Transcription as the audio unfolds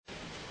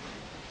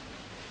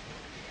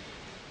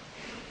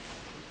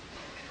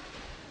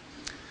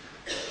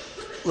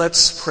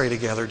Let's pray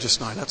together just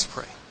now. Let's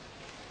pray.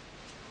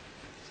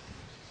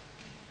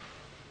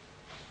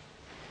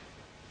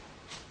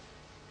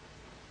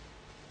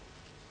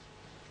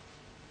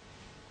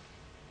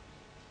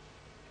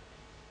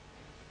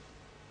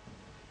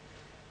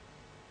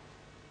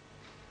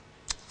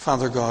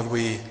 Father God,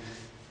 we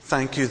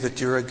thank you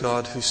that you're a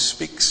God who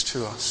speaks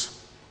to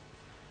us,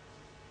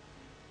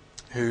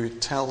 who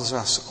tells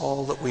us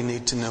all that we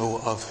need to know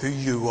of who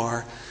you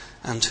are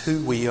and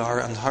who we are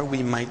and how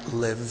we might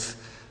live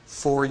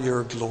for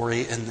your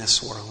glory in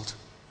this world.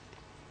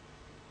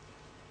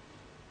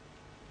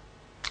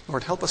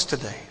 Lord, help us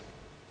today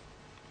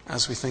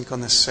as we think on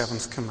this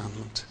seventh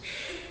commandment.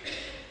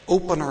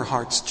 Open our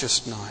hearts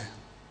just now.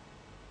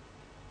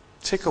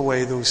 Take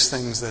away those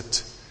things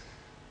that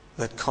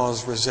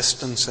cause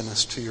resistance in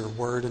us to your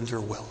word and your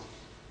will.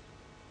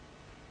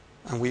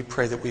 And we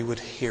pray that we would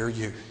hear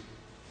you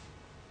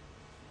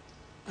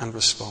and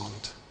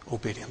respond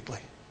obediently.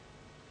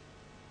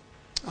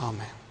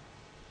 Amen.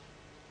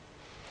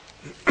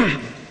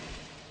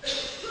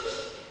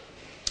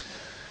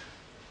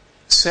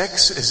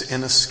 Sex is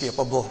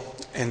inescapable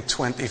in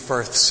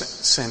 21st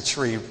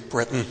century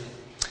Britain.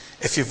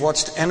 If you've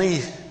watched any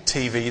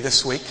TV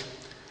this week,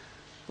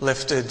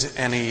 lifted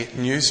any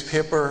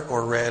newspaper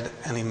or read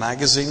any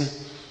magazine,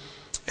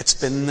 it's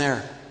been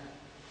there.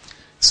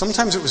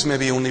 Sometimes it was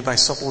maybe only by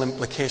subtle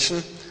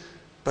implication,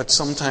 but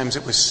sometimes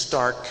it was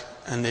stark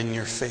and in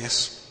your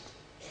face.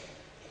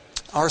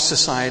 Our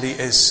society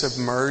is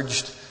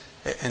submerged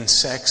in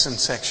sex and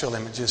sexual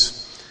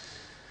images.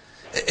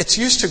 It's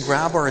used to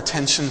grab our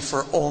attention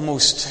for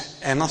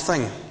almost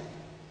anything.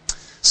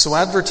 So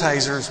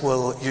advertisers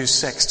will use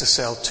sex to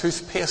sell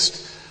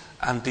toothpaste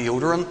and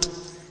deodorant,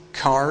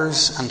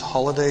 cars and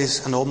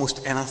holidays, and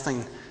almost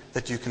anything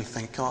that you can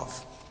think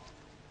of.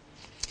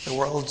 The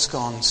world's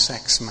gone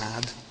sex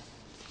mad.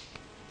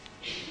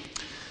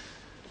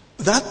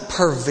 That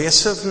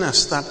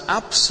pervasiveness, that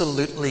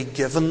absolutely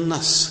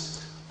givenness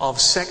of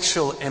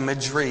sexual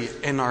imagery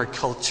in our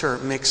culture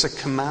makes a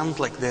command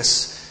like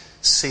this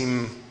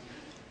seem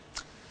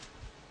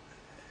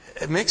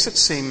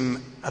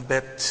a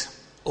bit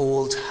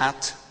old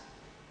hat.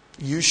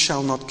 You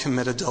shall not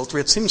commit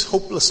adultery. It seems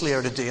hopelessly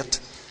out of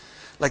date.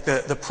 Like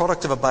the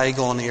product of a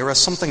bygone era,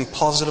 something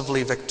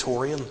positively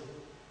Victorian.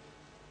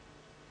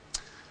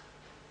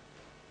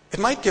 It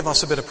might give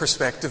us a bit of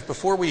perspective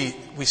before we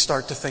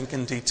start to think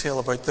in detail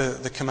about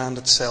the command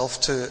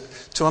itself,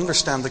 to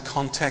understand the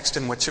context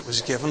in which it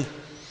was given.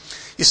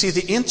 You see,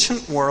 the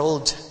ancient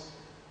world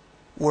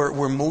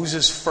where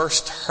Moses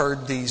first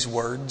heard these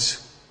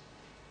words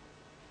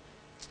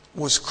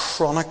was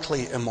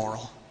chronically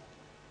immoral.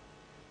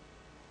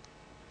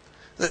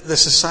 The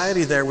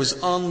society there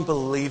was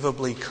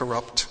unbelievably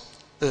corrupt.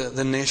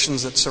 The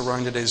nations that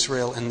surrounded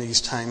Israel in these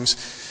times.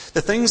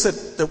 The things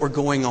that were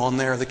going on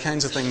there, the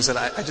kinds of things that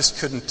I just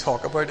couldn't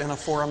talk about in a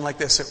forum like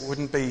this. It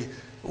wouldn't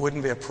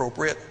be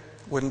appropriate,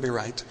 wouldn't be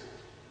right.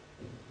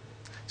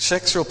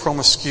 Sexual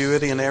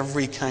promiscuity and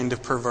every kind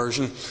of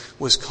perversion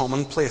was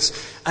commonplace.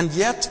 And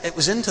yet it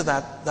was into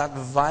that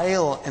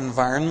vile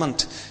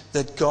environment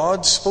that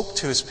God spoke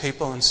to his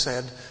people and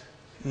said,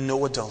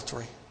 no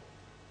adultery.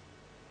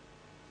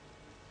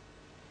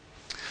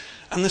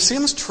 And the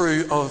same is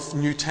true of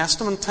New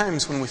Testament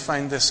times when we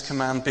find this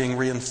command being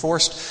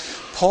reinforced.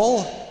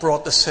 Paul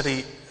brought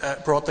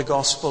the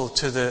gospel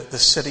to the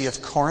city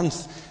of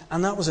Corinth,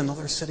 and that was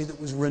another city that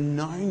was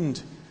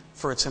renowned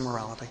for its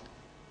immorality.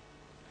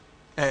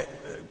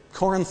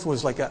 Corinth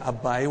was like a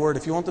byword.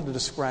 If you wanted to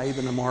describe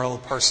an immoral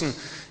person,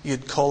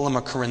 you'd call them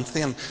a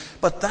Corinthian.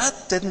 But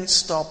that didn't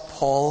stop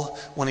Paul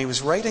when he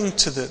was writing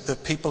to the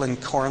people in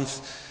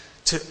Corinth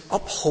to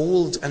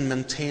uphold and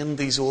maintain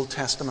these Old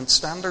Testament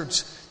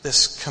standards,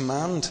 this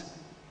command.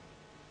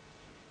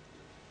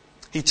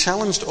 He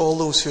challenged all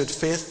those who had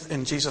faith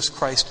in Jesus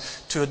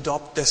Christ to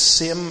adopt this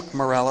same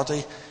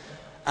morality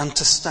and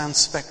to stand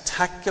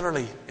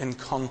spectacularly in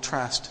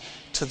contrast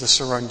to the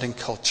surrounding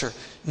culture.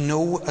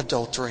 No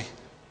adultery.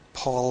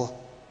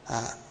 Paul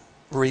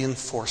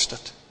reinforced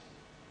it.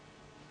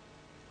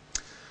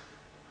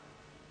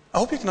 I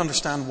hope you can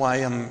understand why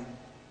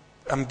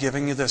I'm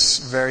giving you this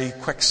very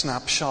quick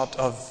snapshot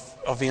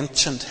of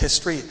ancient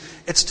history.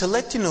 It's to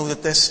let you know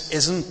that this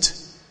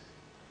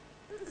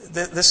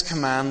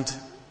command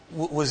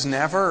was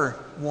never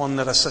one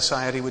that a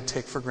society would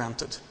take for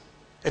granted.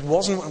 It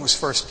wasn't when it was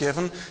first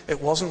given. It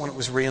wasn't when it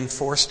was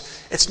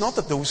reinforced. It's not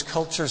that those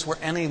cultures were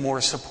any more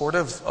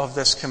supportive of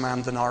this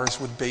command than ours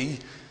would be.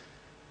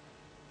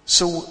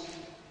 So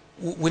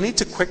we need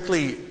to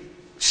quickly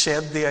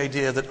shed the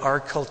idea that our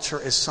culture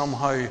is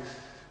somehow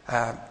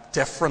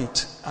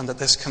different and that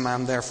this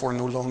command therefore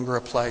no longer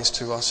applies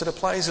to us. It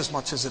applies as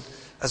much as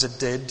it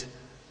did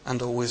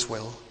and always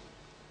will.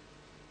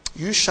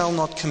 You shall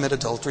not commit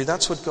adultery.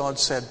 That's what God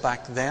said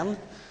back then.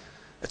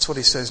 It's what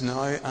he says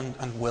now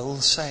and will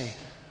say,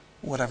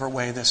 whatever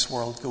way this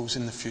world goes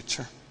in the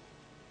future.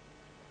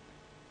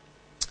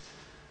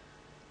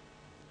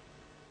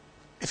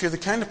 If you're the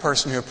kind of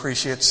person who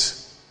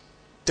appreciates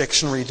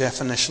dictionary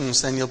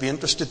definitions, then you'll be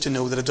interested to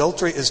know that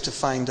adultery is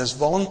defined as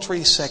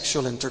voluntary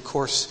sexual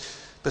intercourse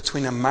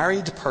between a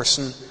married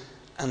person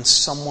and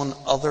someone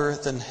other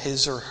than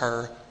his or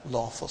her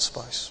lawful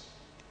spouse.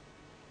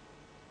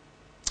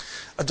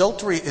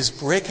 Adultery is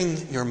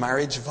breaking your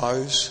marriage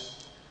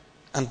vows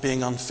and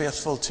being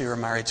unfaithful to your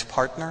marriage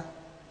partner,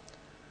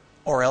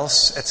 or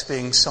else it's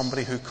being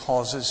somebody who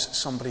causes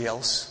somebody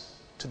else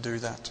to do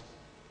that.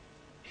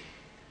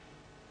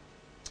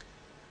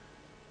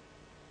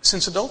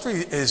 Since adultery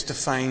is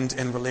defined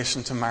in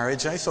relation to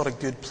marriage, I thought a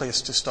good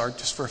place to start,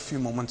 just for a few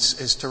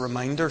moments, is to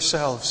remind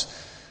ourselves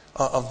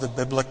of the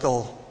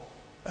biblical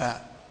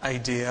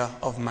idea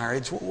of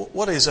marriage.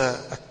 What is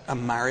a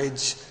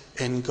marriage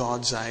in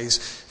God's eyes?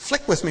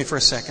 Flick with me for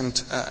a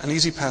second, an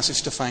easy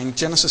passage to find,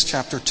 Genesis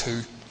chapter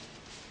 2.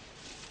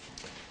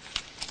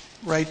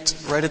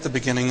 Right at the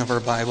beginning of our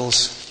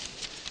Bibles.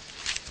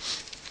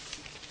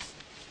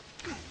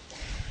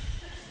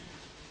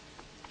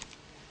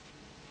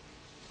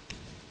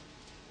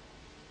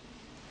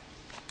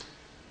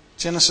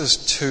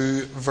 Genesis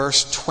 2,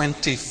 verse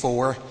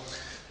 24.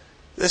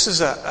 This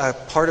is a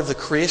part of the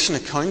creation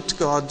account.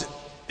 God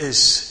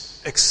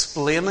is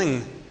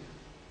explaining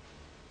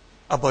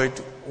about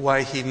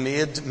why He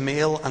made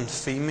male and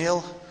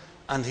female,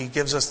 and He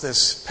gives us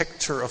this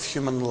picture of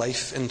human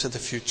life into the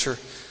future.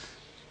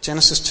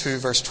 Genesis 2,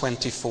 verse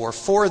 24.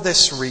 For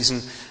this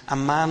reason, a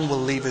man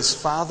will leave his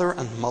father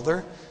and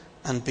mother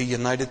and be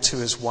united to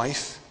his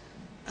wife,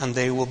 and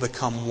they will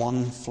become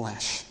one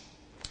flesh.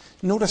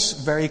 Notice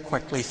very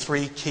quickly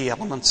three key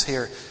elements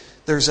here.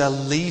 There's a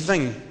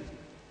leaving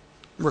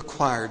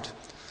required.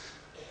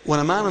 When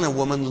a man and a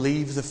woman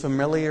leave the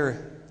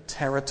familiar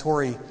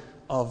territory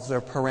of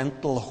their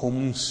parental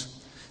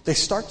homes, they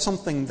start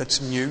something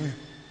that's new,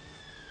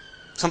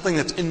 something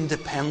that's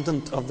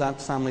independent of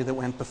that family that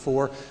went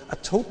before. A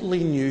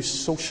totally new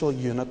social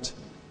unit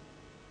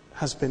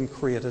has been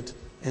created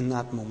in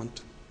that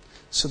moment.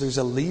 So there's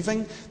a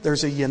leaving,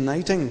 there's a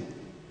uniting.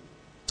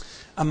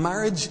 A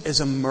marriage is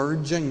a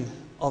merging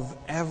of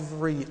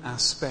every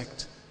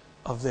aspect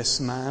of this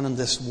man and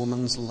this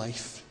woman's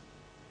life.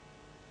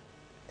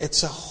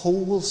 It's a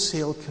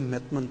wholesale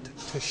commitment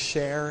to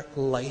share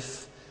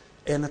life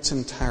in its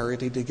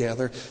entirety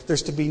together.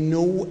 There's to be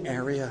no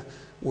area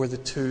where the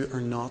two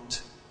are not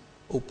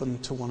open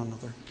to one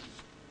another.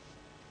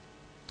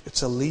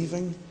 It's a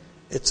leaving,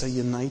 it's a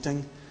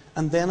uniting,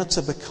 and then it's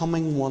a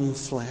becoming one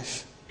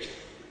flesh.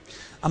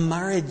 A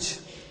marriage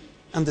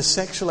and the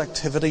sexual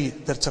activity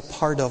that's a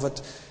part of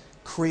it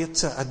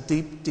creates a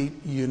deep, deep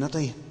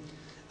unity.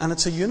 And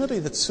it's a unity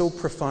that's so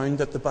profound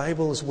that the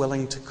Bible is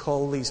willing to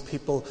call these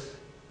people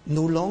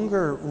no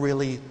longer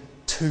really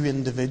two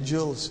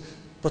individuals,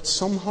 but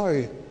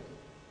somehow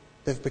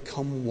they've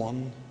become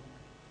one.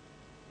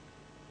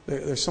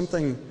 There's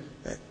something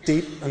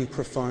deep and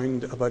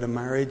profound about a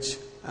marriage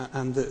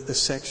and the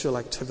sexual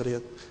activity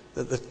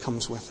that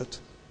comes with it.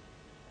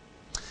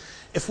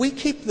 If we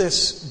keep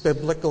this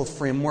biblical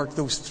framework,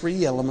 those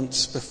three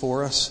elements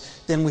before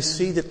us, then we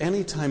see that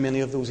any time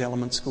any of those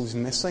elements goes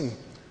missing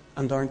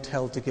and aren't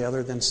held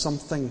together, then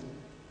something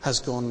has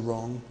gone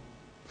wrong.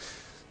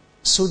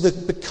 So the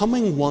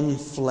becoming one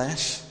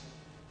flesh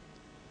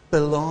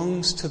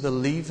belongs to the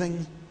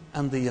leaving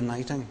and the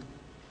uniting.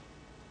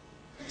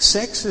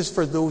 Sex is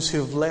for those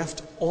who have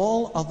left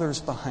all others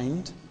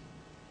behind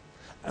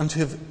and who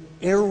have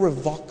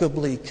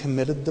irrevocably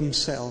committed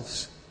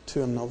themselves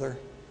to another.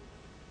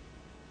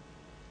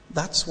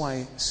 That's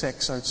why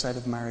sex outside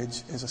of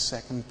marriage is a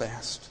second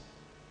best.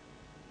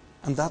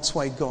 And that's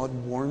why God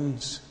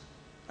warns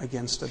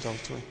against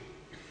adultery.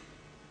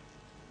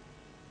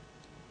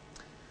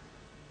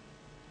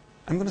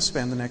 I'm going to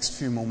spend the next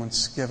few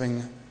moments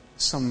giving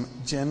some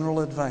general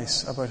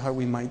advice about how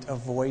we might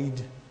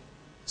avoid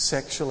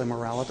sexual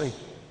immorality.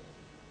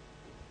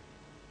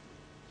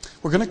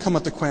 We're going to come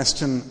at the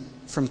question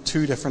from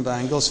two different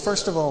angles.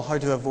 First of all, how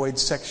to avoid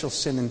sexual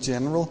sin in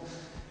general.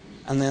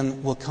 And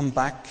then we'll come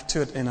back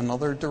to it in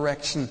another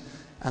direction,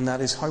 and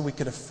that is how we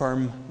could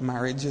affirm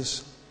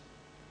marriages.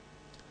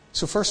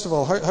 So first of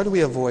all, how do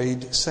we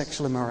avoid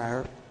sexual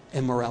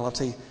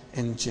immorality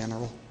in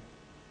general?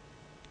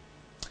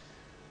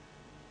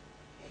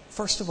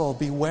 First of all,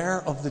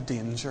 beware of the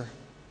danger.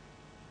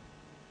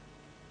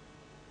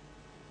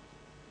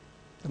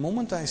 The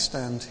moment I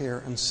stand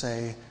here and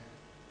say,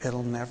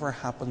 it'll never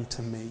happen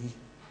to me,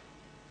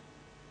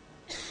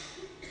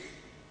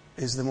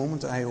 is the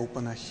moment I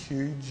open a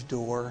huge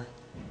door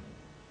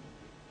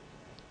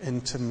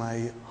into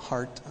my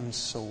heart and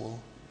soul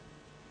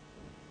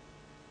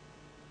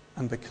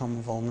and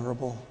become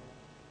vulnerable.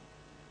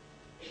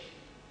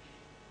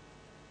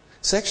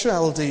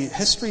 Sexuality,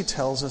 history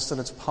tells us that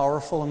it's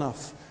powerful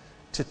enough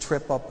to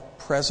trip up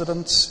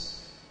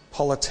presidents,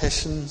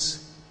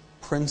 politicians,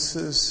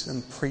 princes,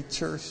 and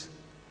preachers.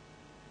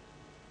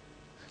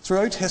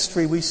 Throughout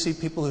history, we see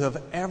people who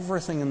have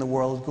everything in the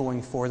world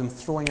going for them,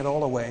 throwing it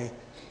all away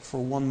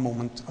for one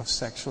moment of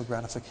sexual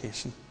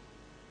gratification.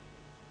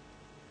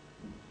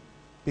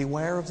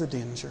 Beware of the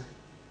danger.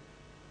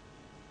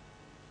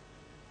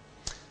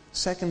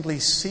 Secondly,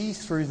 see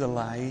through the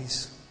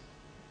lies.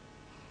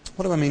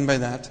 What do I mean by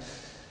that?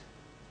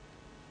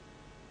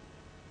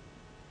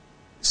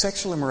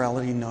 Sexual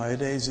immorality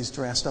nowadays is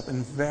dressed up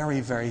in very,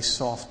 very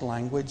soft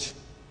language.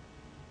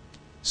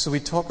 So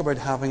we talk about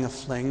having a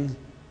fling,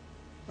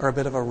 or a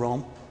bit of a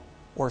romp,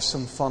 or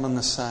some fun on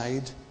the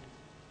side.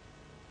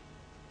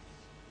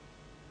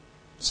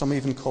 Some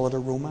even call it a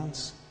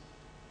romance.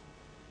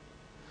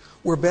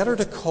 We're better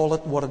to call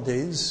it what it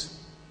is: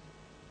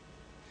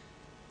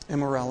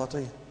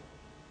 immorality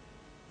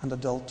and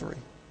adultery.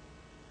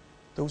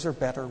 Those are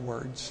better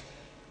words.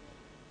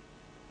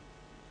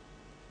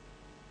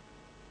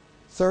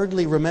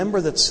 Thirdly, remember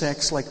that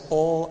sex, like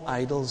all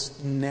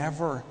idols,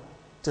 never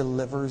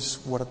delivers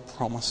what it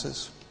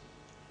promises.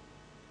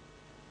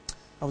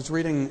 I was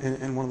reading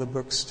in one of the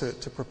books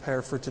to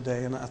prepare for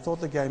today, and I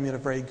thought the guy made a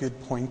very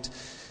good point.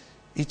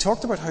 He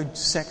talked about how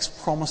sex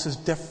promises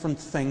different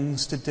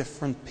things to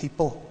different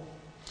people.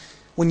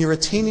 When you're a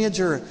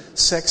teenager,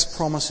 sex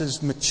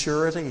promises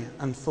maturity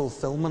and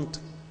fulfillment.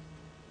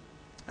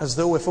 As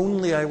though if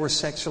only I were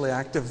sexually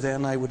active,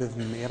 then I would have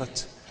made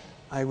it.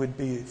 I would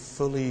be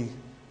fully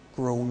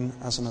grown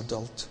as an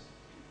adult.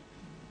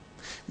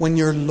 When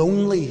you're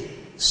lonely,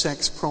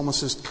 sex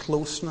promises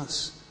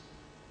closeness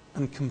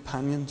and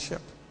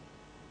companionship.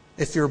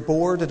 If you're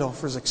bored, it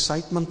offers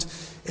excitement.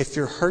 If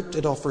you're hurt,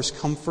 it offers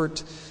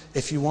comfort.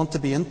 If you want to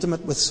be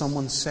intimate with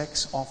someone,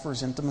 sex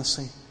offers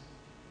intimacy.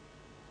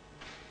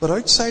 But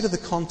outside of the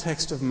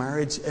context of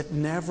marriage, it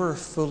never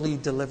fully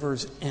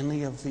delivers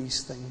any of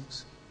these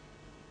things.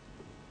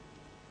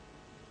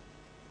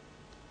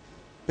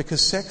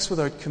 Because sex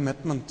without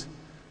commitment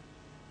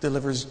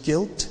delivers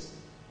guilt,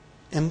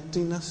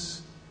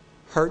 emptiness,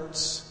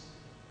 hurts,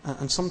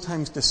 and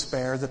sometimes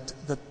despair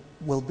that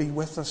will be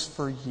with us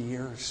for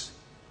years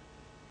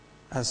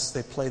as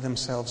they play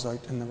themselves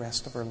out in the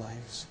rest of our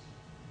lives.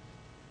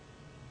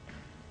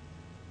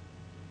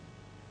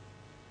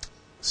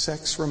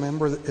 Sex,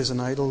 remember, is an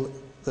idol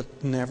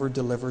that never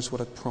delivers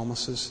what it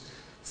promises.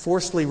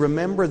 Fourthly,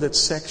 remember that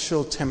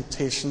sexual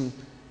temptation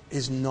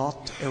is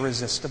not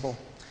irresistible.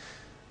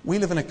 We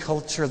live in a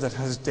culture that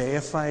has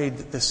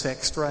deified the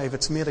sex drive.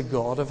 It's made a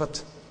god of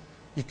it.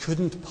 You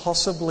couldn't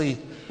possibly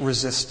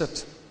resist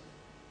it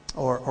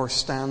or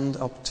stand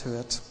up to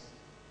it.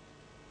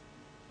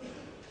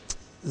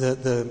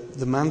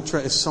 The mantra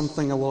is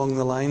something along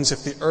the lines,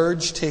 if the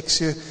urge takes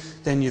you,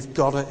 then you've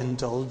got to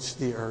indulge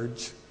the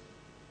urge.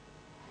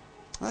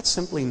 That's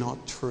simply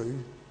not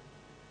true.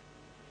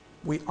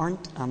 We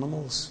aren't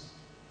animals.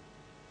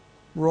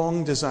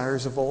 Wrong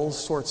desires of all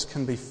sorts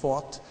can be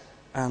fought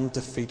and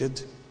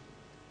defeated.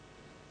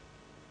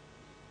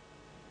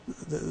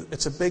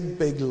 It's a big,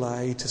 big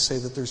lie to say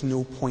that there's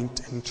no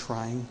point in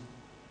trying.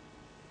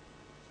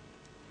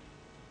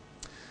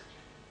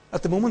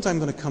 At the moment, I'm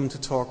going to come to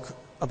talk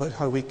about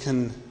how we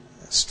can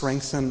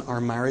strengthen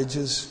our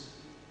marriages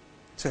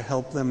to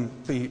help them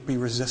be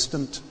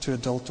resistant to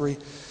adultery.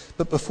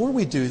 But before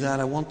we do that,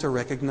 I want to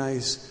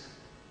recognize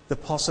the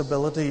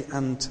possibility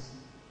and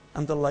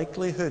the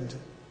likelihood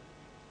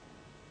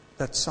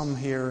that some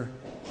here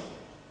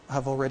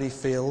have already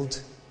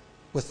failed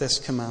with this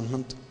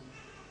commandment.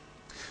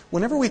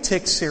 Whenever we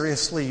take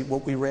seriously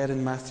what we read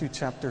in Matthew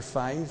chapter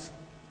 5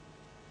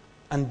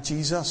 and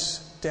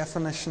Jesus'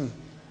 definition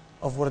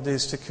of what it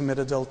is to commit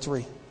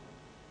adultery,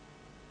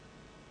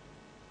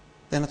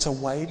 then it's a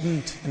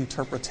widened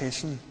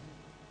interpretation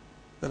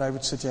that I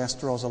would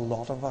suggest draws a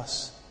lot of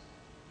us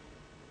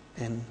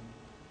in.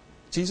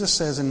 Jesus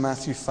says in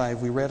Matthew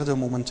 5, we read it a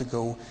moment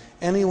ago,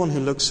 anyone who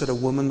looks at a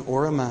woman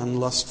or a man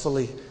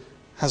lustfully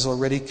has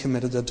already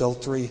committed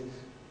adultery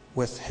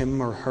with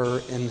him or her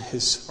in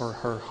his or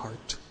her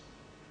heart.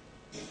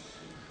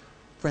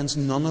 Friends,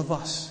 none of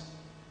us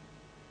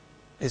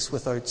is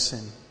without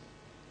sin.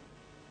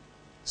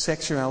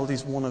 Sexuality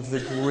is one of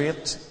the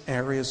great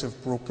areas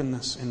of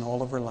brokenness in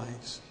all of our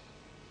lives.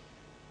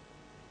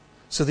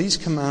 So these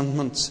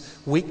commandments,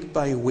 week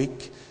by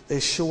week,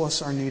 they show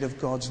us our need of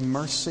God's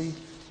mercy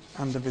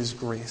and of His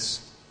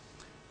grace.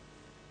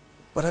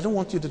 But I don't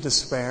want you to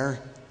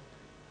despair.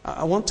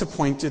 I want to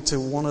point you to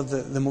one of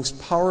the most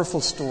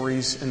powerful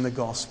stories in the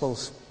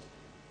Gospels,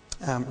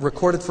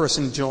 recorded for us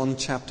in John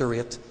chapter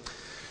 8.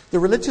 The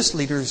religious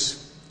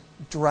leaders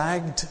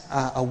dragged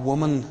a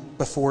woman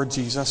before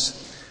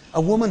Jesus,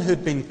 a woman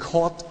who'd been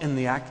caught in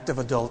the act of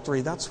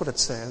adultery. That's what it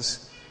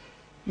says.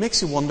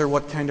 Makes you wonder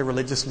what kind of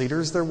religious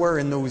leaders there were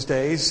in those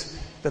days,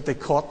 that they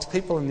caught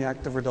people in the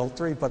act of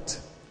adultery, but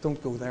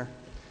don't go there.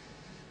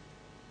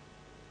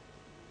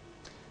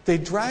 They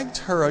dragged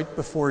her out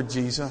before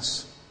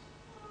Jesus,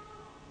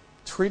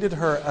 treated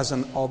her as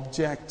an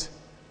object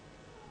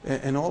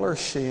in all her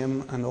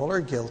shame and all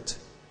her guilt.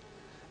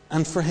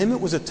 And for him it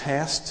was a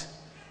test.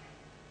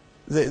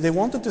 They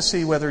wanted to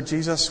see whether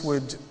Jesus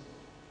would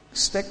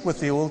stick with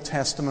the Old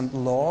Testament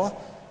law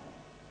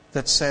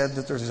that said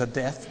that there's a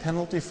death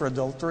penalty for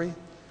adultery,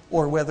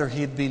 or whether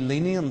he'd be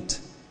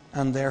lenient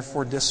and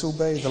therefore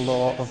disobey the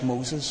law of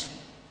Moses.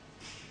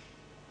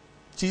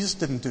 Jesus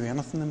didn't do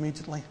anything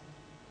immediately.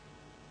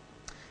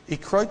 He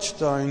crouched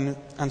down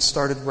and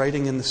started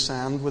writing in the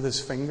sand with his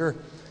finger.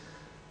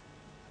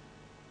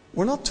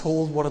 We're not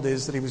told what it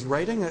is that he was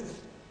writing.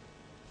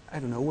 I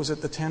don't know, was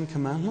it the Ten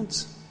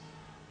Commandments?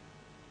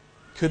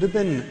 Could have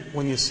been,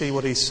 when you see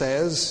what he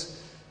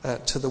says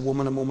to the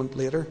woman a moment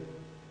later.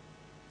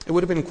 It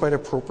would have been quite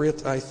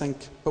appropriate, I think,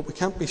 but we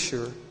can't be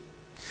sure.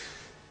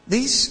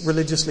 These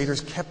religious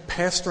leaders kept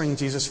pestering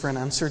Jesus for an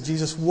answer.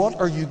 Jesus, what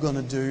are you going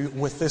to do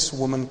with this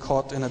woman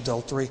caught in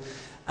adultery?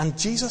 And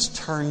Jesus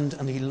turned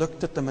and he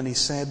looked at them and he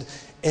said,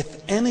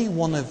 if any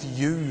one of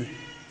you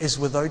is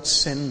without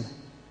sin,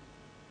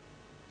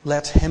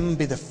 let him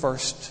be the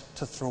first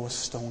to throw a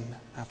stone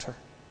at her.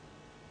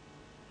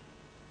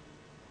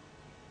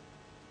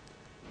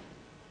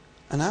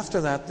 And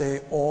after that, they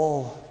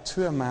all,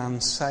 to a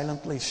man,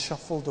 silently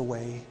shuffled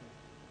away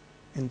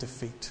in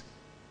defeat.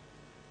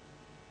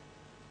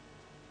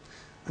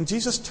 And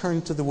Jesus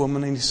turned to the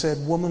woman and he said,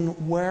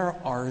 woman, where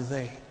are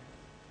they?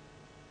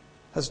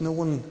 Has no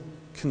one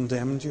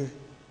condemned you?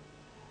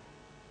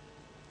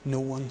 No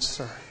one,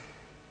 sir,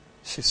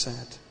 she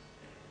said.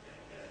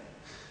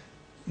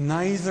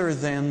 Neither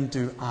then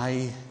do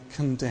I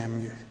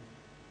condemn you,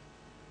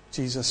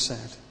 Jesus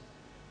said.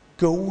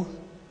 Go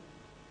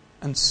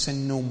and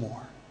sin no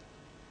more.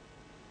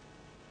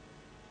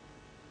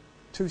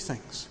 Two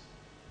things.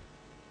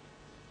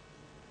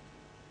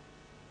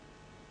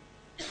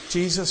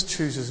 Jesus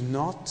chooses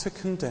not to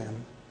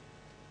condemn,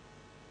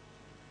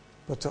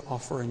 but to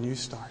offer a new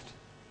start.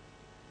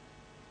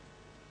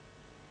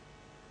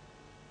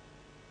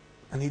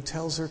 And he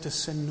tells her to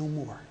sin no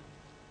more.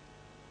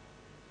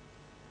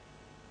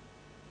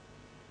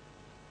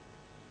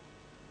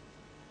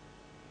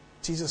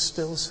 Jesus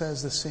still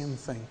says the same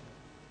thing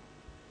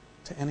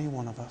to any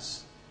one of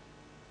us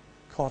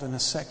caught in a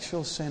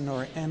sexual sin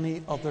or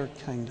any other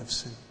kind of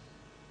sin.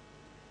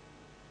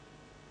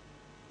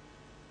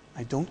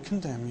 I don't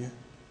condemn you.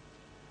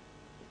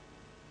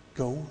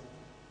 Go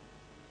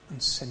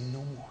and sin no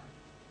more.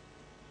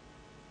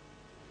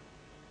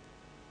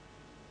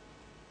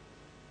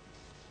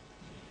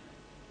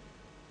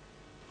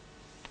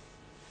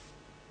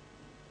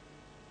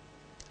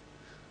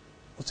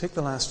 We'll take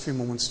the last few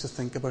moments to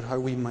think about how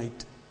we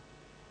might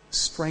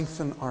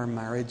strengthen our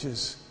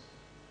marriages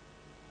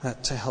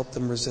to help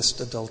them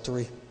resist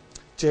adultery.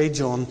 J.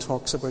 John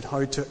talks about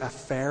how to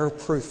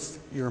affair-proof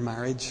your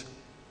marriage.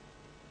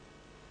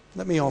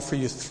 Let me offer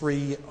you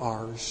 3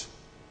 R's.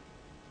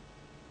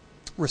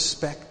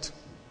 Respect.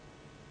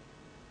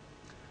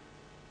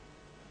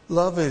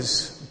 Love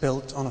is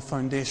built on a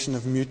foundation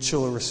of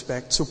mutual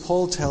respect. So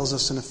Paul tells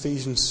us in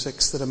Ephesians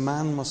 6 that a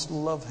man must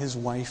love his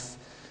wife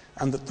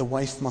and that the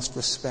wife must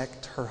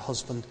respect her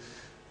husband.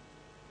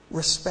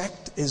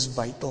 Respect is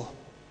vital.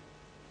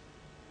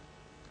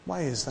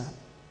 Why is that?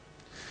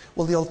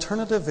 Well, the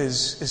alternative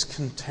is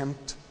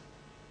contempt.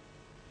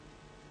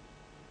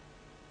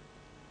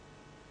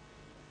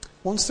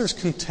 Once there's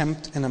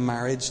contempt in a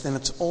marriage, then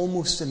it's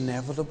almost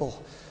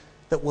inevitable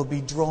that we'll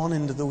be drawn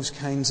into those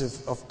kinds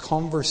of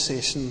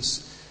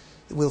conversations.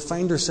 We'll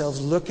find ourselves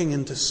looking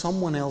into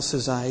someone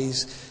else's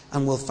eyes,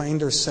 and we'll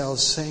find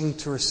ourselves saying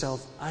to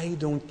ourselves, I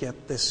don't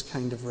get this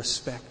kind of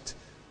respect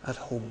at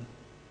home.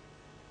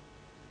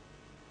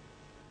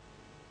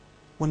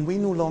 When we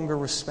no longer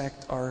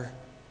respect our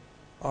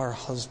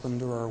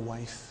husband or our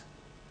wife,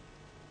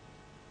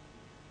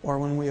 or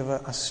when we have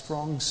a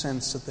strong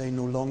sense that they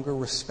no longer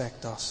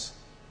respect us,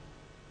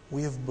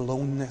 we have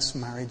blown this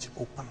marriage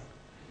open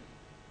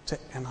to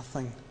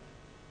anything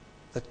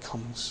that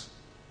comes.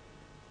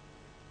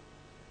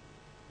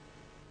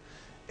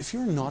 If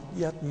you're not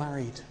yet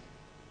married,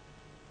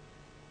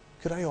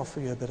 could I offer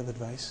you a bit of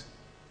advice?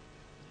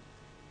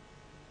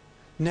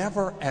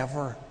 Never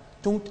ever,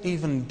 don't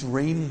even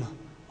dream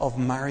of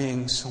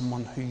marrying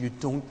someone who you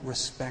don't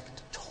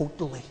respect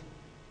totally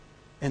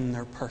in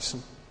their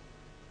person.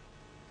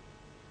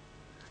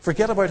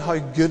 Forget about how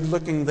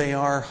good-looking they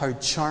are, how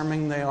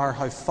charming they are,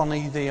 how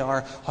funny they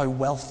are, how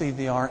wealthy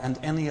they are, and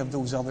any of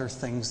those other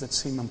things that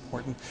seem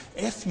important.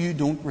 If you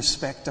don't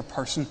respect a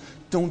person,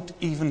 don't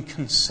even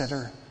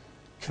consider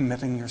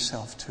committing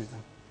yourself to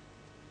them.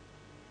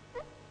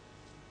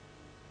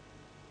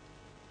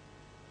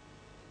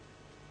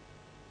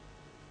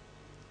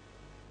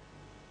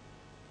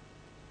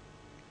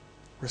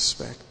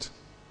 Respect.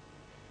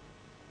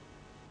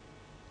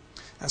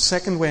 A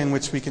second way in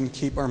which we can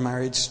keep our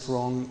marriage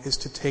strong is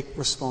to take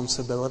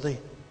responsibility.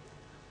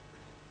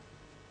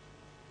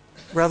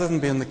 Rather than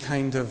being the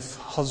kind of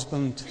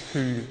husband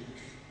who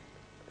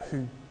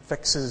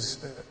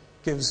fixes,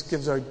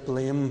 gives out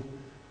blame,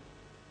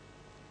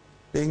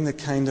 being the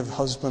kind of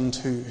husband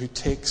who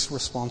takes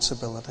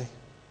responsibility.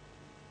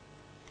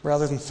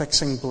 Rather than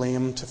fixing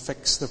blame, to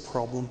fix the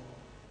problem.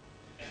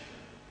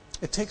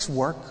 It takes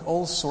work,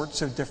 all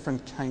sorts of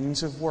different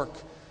kinds of work,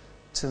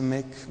 to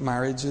make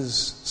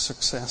marriages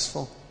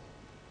successful.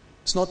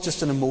 It's not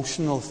just an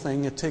emotional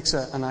thing. It takes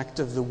an act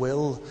of the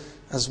will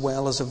as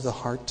well as of the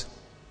heart.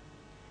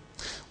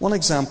 One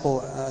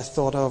example I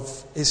thought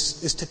of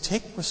is to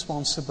take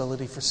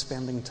responsibility for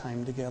spending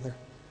time together.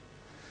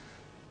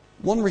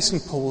 One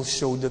recent poll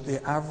showed that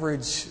the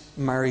average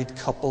married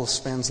couple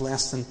spends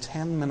less than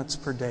 10 minutes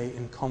per day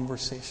in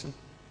conversation.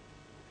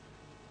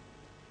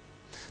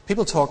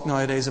 People talk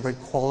nowadays about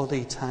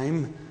quality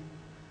time.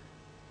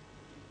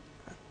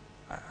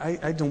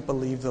 I don't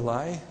believe the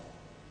lie.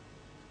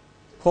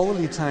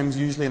 Quality time is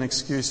usually an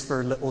excuse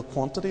for little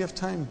quantity of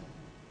time.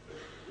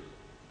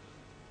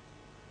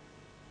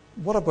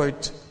 What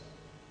about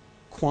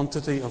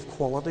quantity of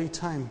quality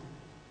time?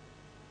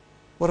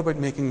 What about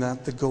making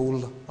that the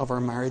goal of our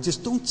marriages?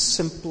 Don't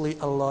simply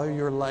allow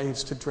your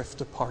lives to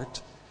drift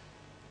apart.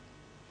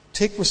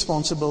 Take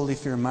responsibility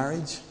for your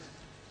marriage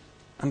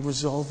and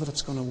resolve that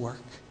it's going to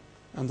work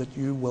and that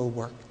you will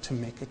work to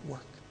make it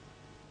work.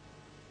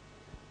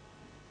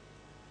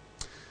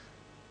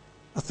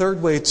 A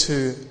third way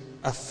to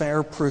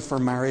affair-proof our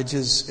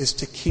marriages is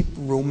to keep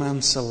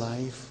romance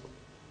alive.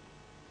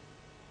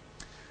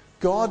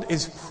 God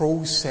is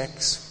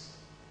pro-sex.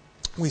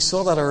 We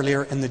saw that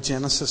earlier in the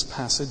Genesis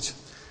passage.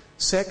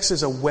 Sex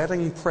is a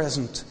wedding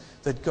present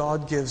that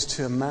God gives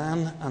to a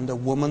man and a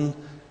woman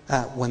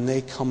when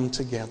they come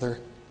together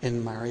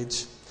in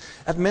marriage.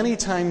 At many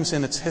times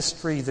in its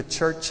history, the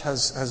church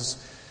has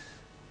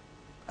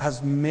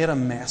made a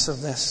mess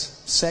of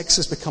this. Sex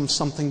has become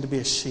something to be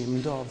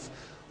ashamed of,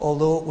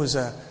 although it was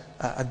a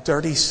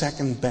dirty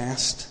second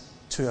best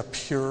to a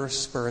pure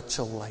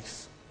spiritual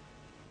life.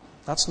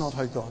 That's not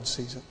how God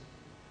sees it.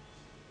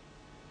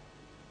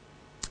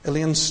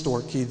 Elaine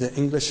Storkey, the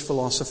English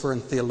philosopher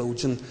and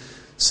theologian,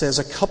 says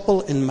a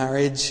couple in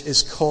marriage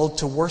is called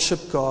to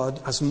worship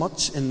God as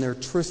much in their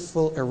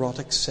truthful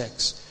erotic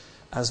sex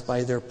as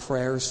by their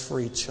prayers for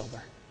each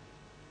other.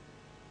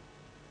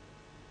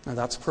 Now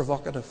that's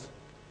provocative.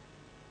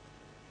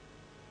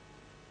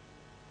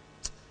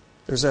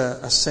 There's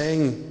a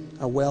saying,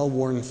 a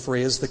well-worn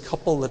phrase, the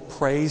couple that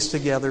prays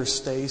together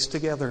stays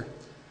together.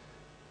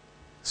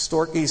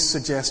 Storkey's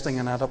suggesting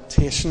an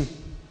adaptation.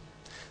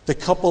 The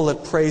couple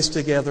that prays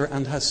together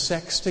and has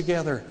sex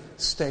together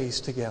stays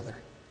together.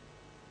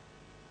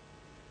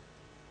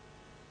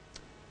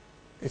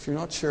 If you're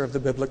not sure of the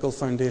biblical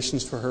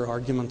foundations for her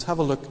argument, have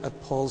a look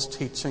at Paul's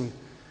teaching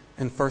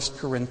in 1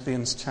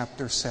 Corinthians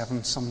chapter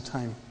 7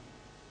 sometime,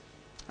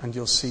 and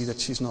you'll see that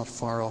she's not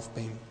far off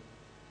beam.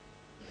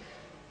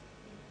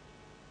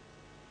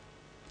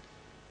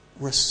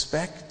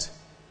 Respect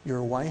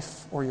your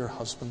wife or your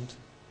husband.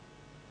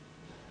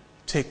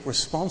 Take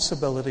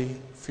responsibility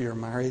for your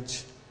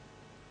marriage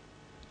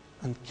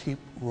and keep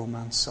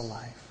romance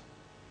alive.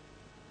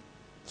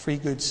 3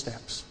 good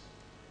steps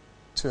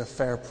to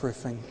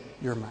affair-proofing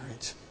your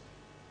marriage.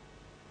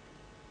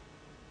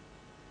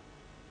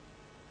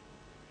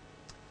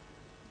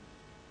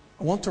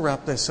 I want to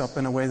wrap this up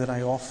in a way that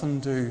I often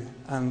do,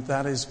 and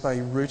that is by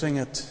rooting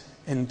it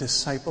in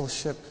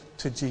discipleship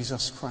to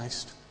Jesus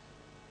Christ.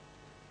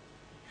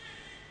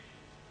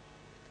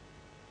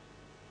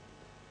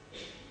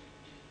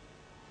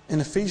 In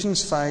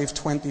Ephesians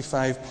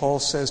 5:25, Paul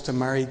says to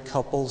married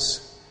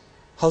couples,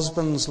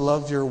 "Husbands,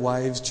 love your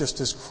wives just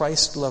as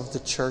Christ loved the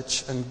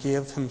church and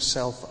gave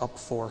himself up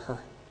for her."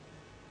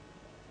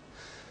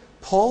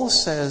 Paul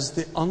says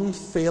the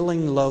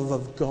unfailing love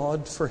of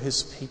God for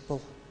his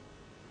people,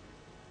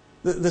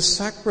 the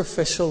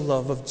sacrificial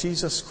love of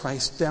Jesus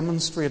Christ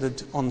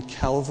demonstrated on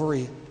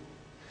Calvary,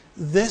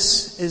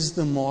 this is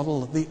the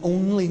model, the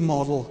only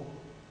model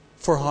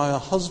for how a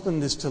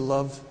husband is to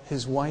love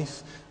his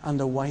wife and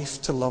a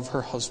wife to love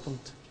her husband.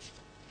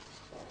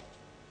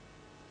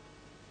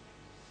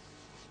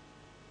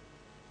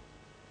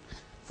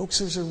 Folks,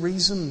 there's a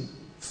reason,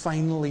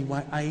 finally,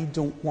 why I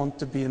don't want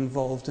to be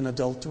involved in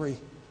adultery.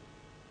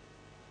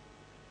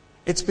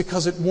 It's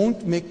because it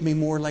won't make me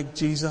more like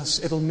Jesus.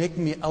 It'll make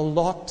me a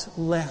lot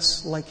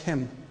less like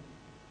him.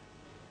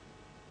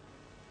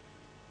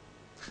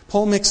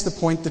 Paul makes the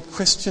point that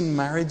Christian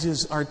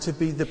marriages are to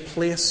be the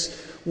place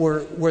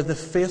where the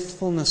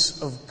faithfulness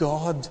of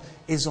God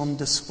is on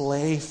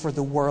display for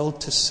the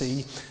world to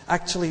see.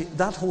 Actually,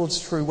 that holds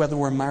true whether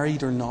we're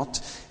married or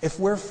not. If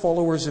we're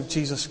followers of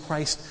Jesus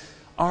Christ,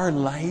 our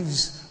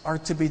lives are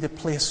to be the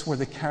place where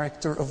the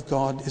character of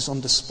God is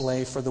on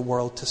display for the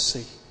world to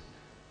see.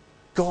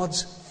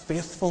 God's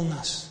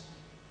faithfulness.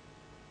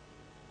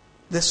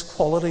 This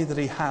quality that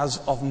he has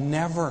of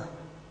never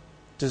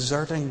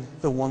deserting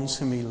the ones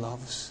whom he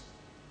loves.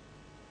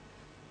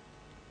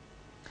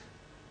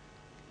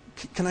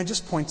 Can I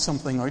just point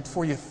something out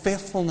for you?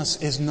 Faithfulness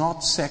is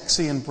not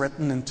sexy in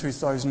Britain in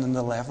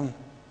 2011.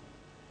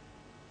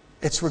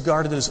 It's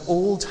regarded as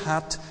old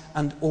hat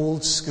and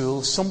old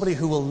school, somebody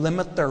who will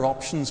limit their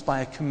options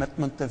by a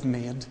commitment they've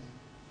made.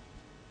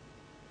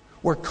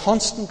 We're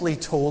constantly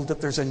told that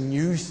there's a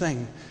new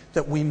thing,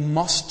 that we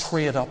must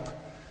trade up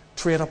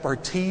our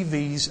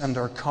TVs and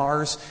our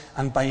cars,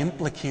 and by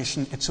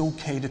implication, it's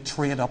okay to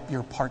trade up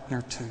your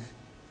partner too.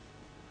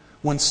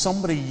 When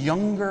somebody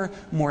younger,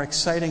 more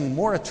exciting,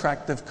 more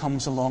attractive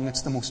comes along,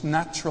 it's the most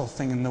natural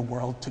thing in the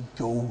world to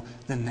go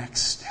the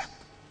next step.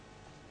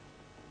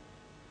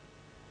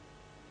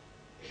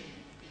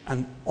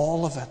 And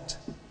all of it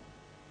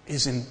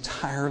is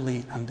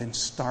entirely and in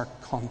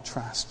stark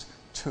contrast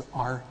to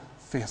our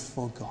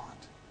faithful God.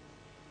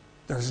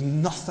 There's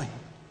nothing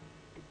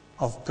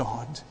of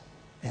God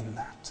in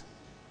that.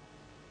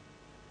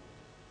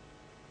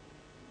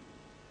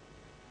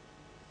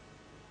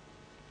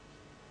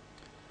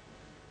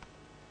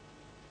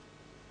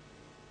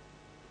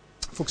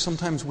 Folks,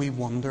 sometimes we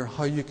wonder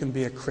how you can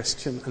be a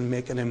Christian and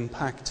make an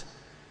impact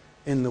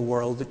in the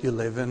world that you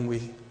live in.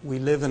 We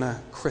live in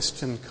a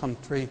Christian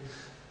country.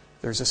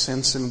 There's a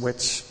sense in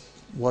which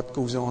what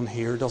goes on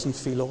here doesn't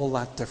feel all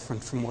that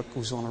different from what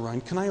goes on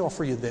around. Can I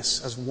offer you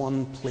this as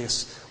one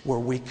place where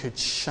we could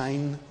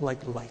shine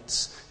like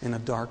lights in a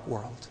dark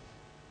world?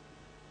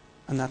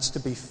 And that's to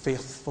be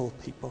faithful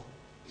people.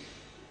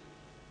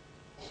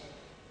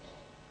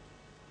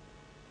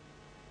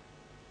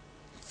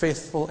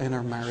 Faithful in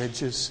our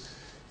marriages,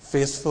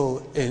 faithful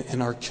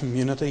in our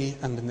community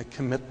and in the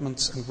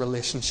commitments and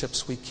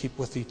relationships we keep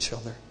with each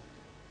other.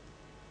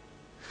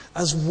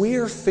 As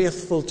we're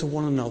faithful to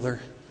one another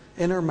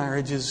in our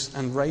marriages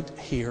and right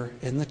here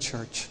in the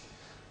church,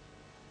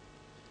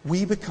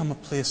 we become a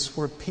place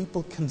where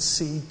people can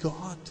see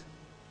God.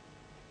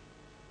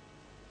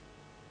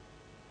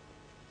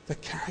 The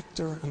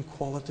character and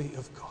quality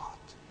of God.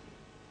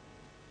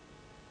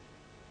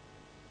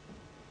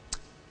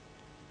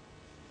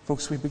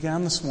 Folks, we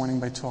began this morning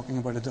by talking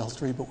about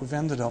adultery, but we've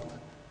ended up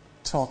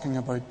talking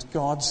about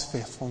God's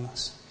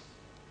faithfulness.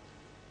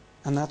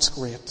 And that's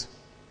great,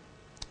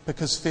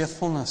 because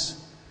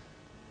faithfulness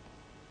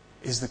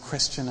is the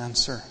Christian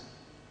answer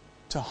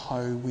to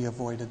how we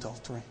avoid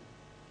adultery.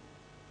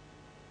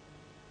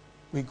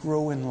 We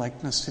grow in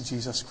likeness to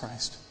Jesus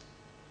Christ.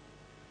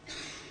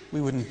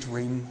 We wouldn't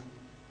dream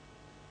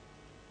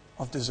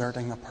of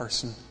deserting a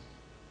person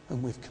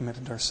whom we've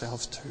committed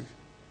ourselves to.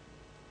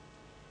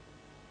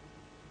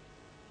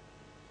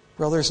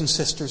 Brothers and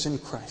sisters in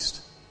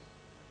Christ,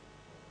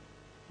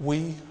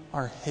 we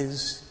are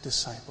His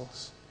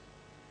disciples.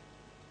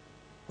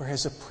 We're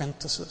His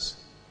apprentices.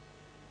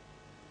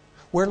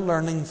 We're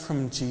learning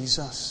from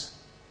Jesus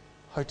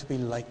how to be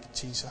like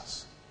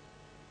Jesus.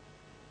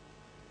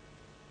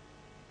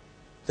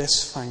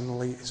 This,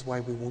 finally, is why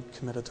we won't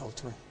commit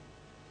adultery.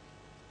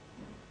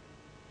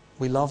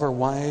 We love our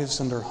wives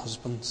and our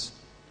husbands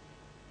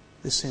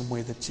the same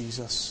way that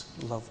Jesus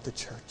loved the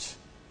church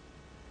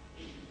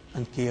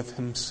and gave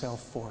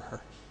Himself for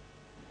her.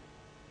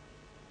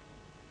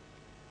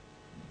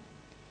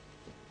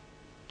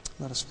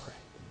 Let us pray.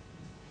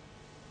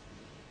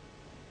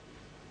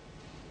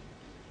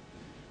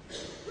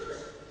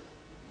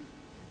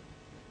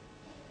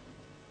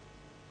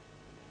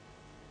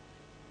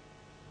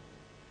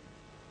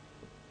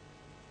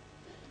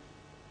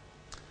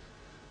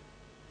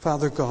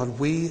 Father God,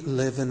 we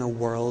live in a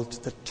world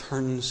that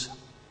turns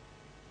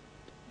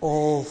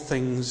all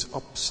things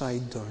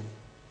upside down.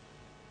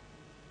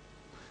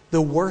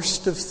 The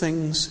worst of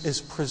things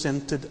is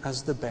presented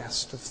as the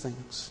best of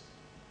things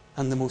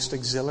and the most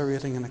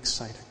exhilarating and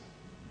exciting.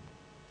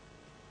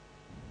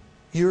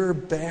 Your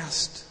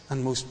best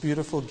and most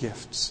beautiful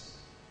gifts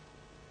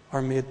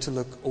are made to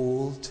look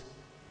old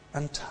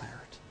and tired.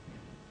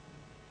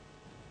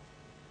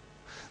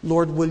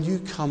 Lord, will you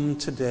come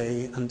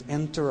today and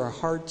enter our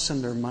hearts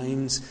and our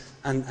minds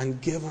and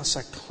give us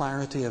a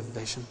clarity of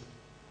vision?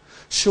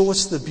 Show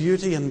us the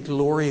beauty and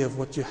glory of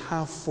what you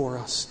have for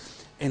us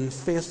in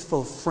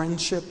faithful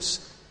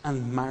friendships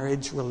and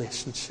marriage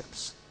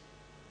relationships.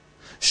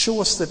 Show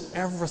us that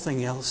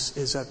everything else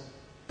is at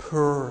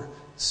poor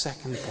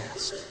second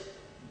best.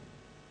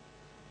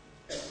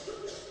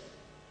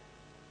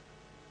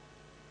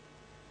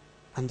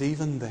 And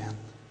even then,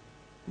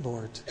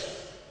 Lord,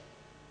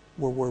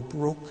 where we're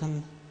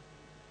broken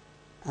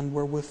and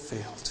where we've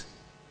failed,